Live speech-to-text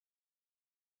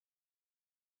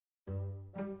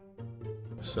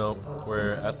So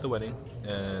we're at the wedding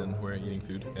and we're eating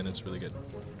food and it's really good.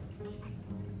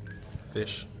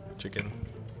 Fish, chicken.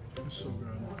 It's so good.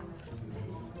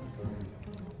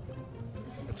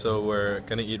 And so we're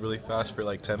gonna eat really fast for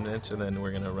like 10 minutes and then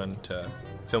we're gonna run to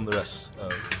film the rest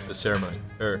of the ceremony,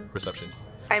 or reception.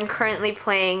 I'm currently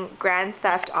playing Grand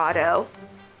Theft Auto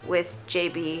with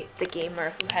JB, the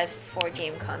gamer who has 4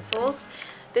 game consoles.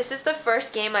 This is the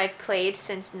first game I've played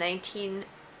since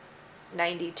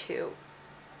 1992.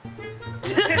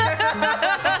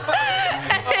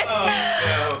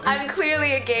 I'm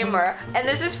clearly a gamer, and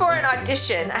this is for an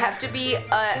audition. I have to be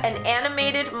an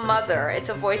animated mother. It's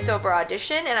a voiceover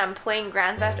audition, and I'm playing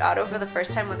Grand Theft Auto for the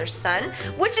first time with her son,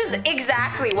 which is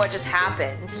exactly what just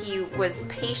happened. He was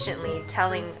patiently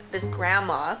telling this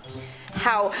grandma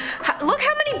how look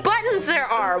how many buttons there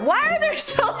are. Why are there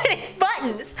so many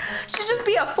buttons? Should just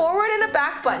be a forward and a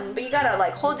back button, but you gotta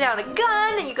like hold down a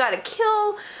gun and you gotta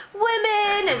kill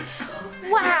women and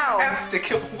wow. You have to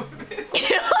kill women.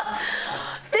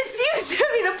 This seems to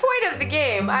be the point of the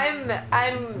game.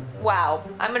 Wow.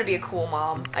 I'm gonna be a cool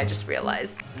mom. I just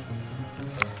realized.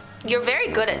 You're very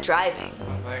good at driving.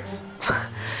 Oh, thanks.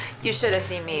 You should have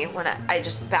seen me when I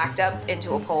just backed up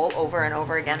into a pole over and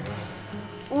over again.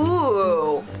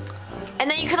 Ooh. And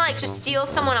then you can like just steal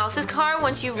someone else's car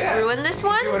once you ruin this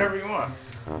one? Do whatever you want.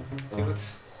 See,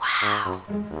 let's... Wow.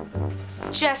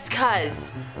 Just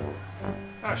cuz.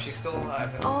 Oh, she's still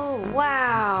alive. That's... Oh,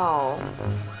 wow.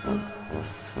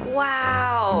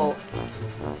 Wow.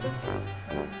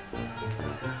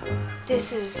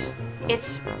 This is,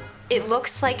 it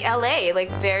looks like LA,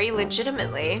 like very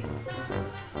legitimately.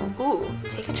 Ooh,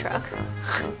 take a truck.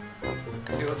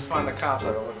 See, let's find the cops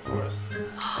that are looking for us.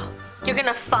 You're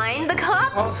gonna find the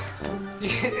cops? Well,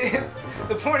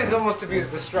 the point is almost to be as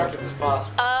destructive as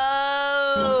possible.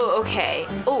 Oh, okay.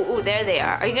 Ooh, there they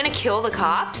are. Are you gonna kill the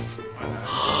cops?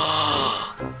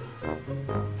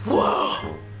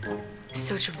 Whoa!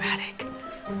 So dramatic.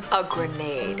 A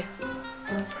grenade.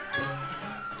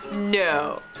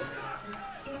 No.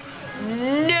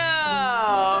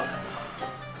 No!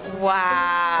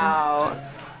 Wow.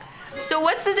 So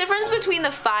what's the difference between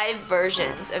the 5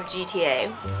 versions of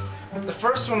GTA? The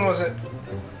first one wasn't...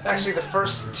 Actually, the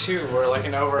first 2 were like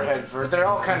an overhead version. They're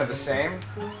all kind of the same.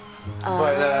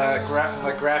 But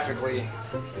like graphically,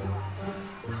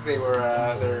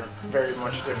 they're very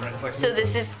much different. Like, so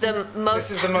this is the most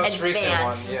This is the most recent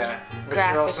one, yeah. Which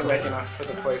they're also making for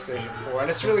the PlayStation 4. And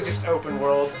it's really just open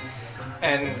world.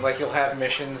 And like you'll have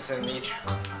missions, and each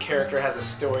character has a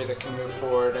story that can move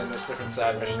forward, and there's different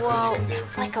side missions that you can do.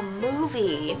 It's like a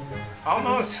movie.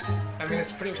 Almost. I mean,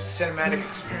 it's a pretty cinematic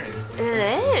experience.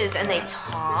 It is, and they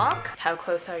talk. How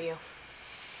close are you?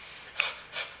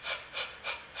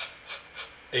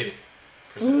 80%.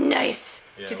 Nice.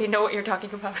 Yeah. Do they know what you're talking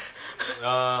about?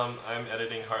 I'm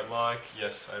editing Heartlock.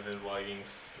 Yes, I've been vlogging.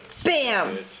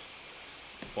 Bam!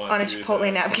 On a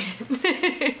Chipotle napkin.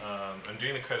 I'm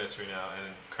doing the credits right now,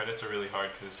 and credits are really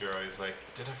hard because you're always like,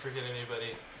 did I forget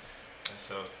anybody? And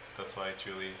so that's why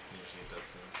Julie usually does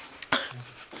them.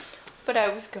 But I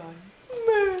was gone.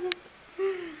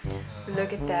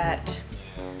 Look at that.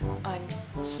 Yeah. On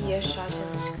Kia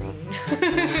Shutton screen.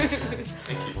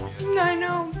 Thank you, Kia. I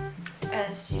know.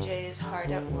 And CJ is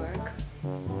hard at work.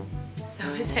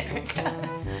 So is Erica.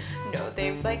 No,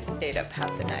 they've like stayed up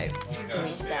half the night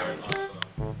doing sound.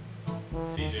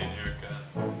 CJ and Erica.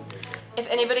 If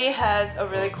anybody has a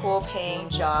really cool paying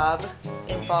job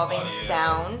involving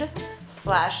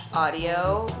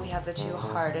sound/audio, we have the 2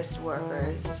 hardest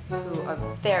workers who are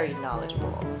very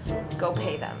knowledgeable. Go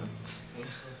pay them.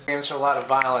 Games for a lot of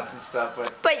violence and stuff,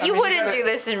 but you wouldn't do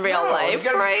this in real life,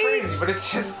 right? Crazy, but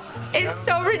it's just... It's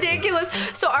so ridiculous.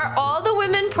 So are all the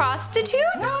women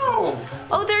prostitutes? No!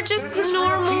 Oh, they're just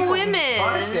normal women.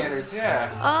 Bystanders,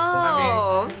 yeah.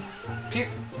 Oh. I mean,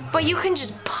 but you can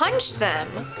just punch them.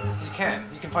 You can.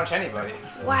 You can punch anybody.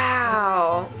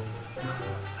 Wow.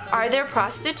 Are there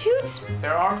prostitutes?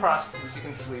 There are prostitutes you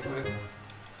can sleep with.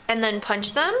 And then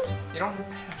punch them? You don't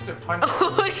have to punch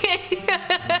them. Okay.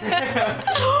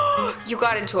 You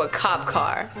got into a cop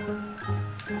car.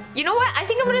 You know what? I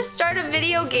think I'm gonna start a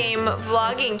video game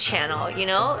vlogging channel, you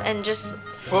know? And just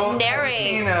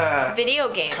narrate video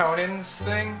games. Conan's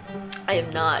thing? I am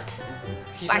not.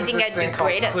 I think I'd be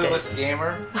great at this. Clueless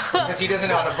Gamer. Because he doesn't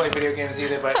know how to play video games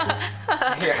either, but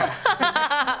yeah.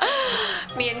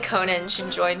 Me and Conan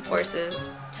should join forces.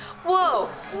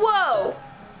 Whoa, whoa.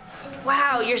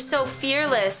 Wow, you're so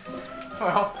fearless.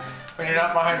 Well, when you're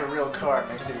not behind a real car, it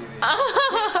makes it easy.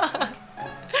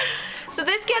 So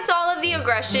this gets all of the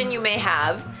aggression you may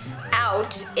have out.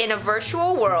 out in a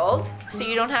virtual world, so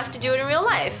you don't have to do it in real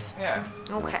life. Yeah.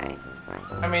 Okay.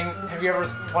 I mean, have you ever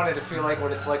wanted to feel like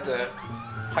what it's like to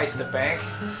heist a bank?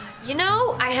 You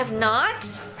know, I have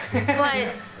not,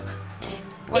 but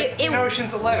like in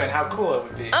Ocean's 11, how cool it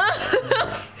would be.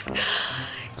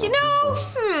 You know,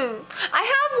 I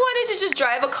have wanted to just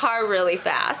drive a car really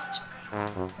fast.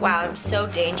 Wow, I'm so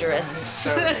dangerous.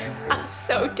 So dangerous. I'm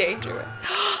so dangerous.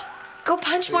 Go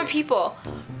punch more people.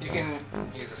 You can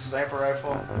use a sniper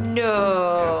rifle.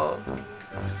 No.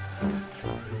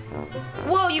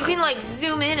 Whoa, you can like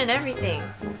zoom in and everything.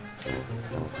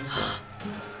 Oh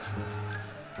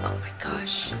my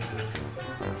gosh.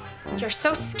 You're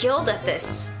so skilled at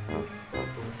this.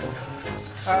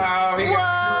 Oh, he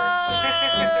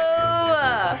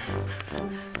Whoa!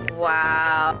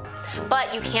 Wow.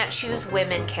 But you can't choose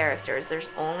women characters. There's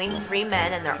only 3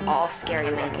 men and they're all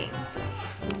scary looking.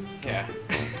 Yeah.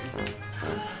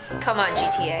 Come on,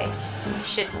 GTA. You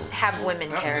should have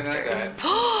women characters.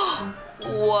 Whoa.